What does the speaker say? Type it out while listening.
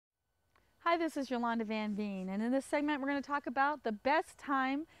Hi, this is Yolanda Vanveen, and in this segment we're going to talk about the best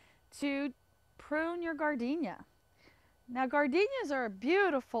time to prune your gardenia. Now, gardenias are a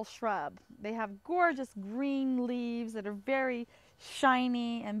beautiful shrub. They have gorgeous green leaves that are very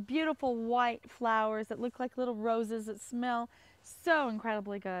shiny and beautiful white flowers that look like little roses that smell so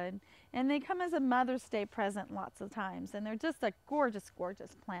incredibly good. And they come as a Mother's Day present lots of times, and they're just a gorgeous,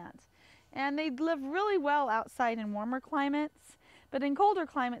 gorgeous plant. And they live really well outside in warmer climates, but in colder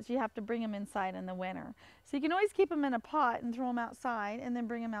climates you have to bring them inside in the winter. So you can always keep them in a pot and throw them outside and then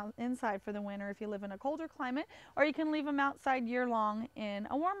bring them out inside for the winter if you live in a colder climate, or you can leave them outside year long in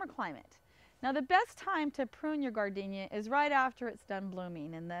a warmer climate. Now, the best time to prune your gardenia is right after it's done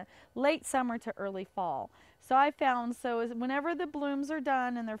blooming in the late summer to early fall. So I found whenever the blooms are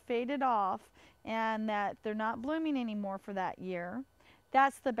done and they're faded off and that they're not blooming anymore for that year,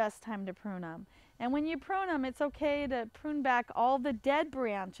 that's the best time to prune them. And when you prune them, it's okay to prune back all the dead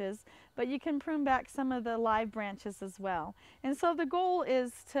branches, but you can prune back some of the live branches as well. And so the goal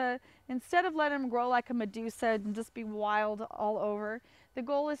is to, instead of letting them grow like a Medusa and just be wild all over, the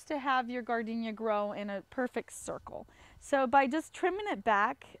goal is to have your gardenia grow in a perfect circle. So by just trimming it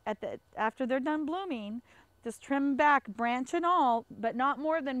back after they're done blooming, just trim back, branch and all, but not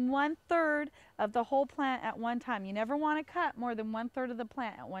more than 1/3 of the whole plant at one time. You never want to cut more than 1/3 of the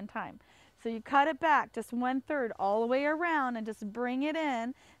plant at one time. So you cut it back just 1/3 all the way around and just bring it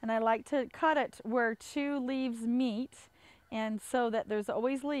in. And I like to cut it where two leaves meet, and so that there's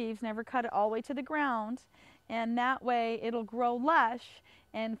always leaves, never cut it all the way to the ground. And that way it'll grow lush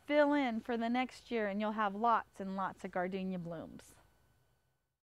and fill in for the next year, and you'll have lots and lots of gardenia blooms.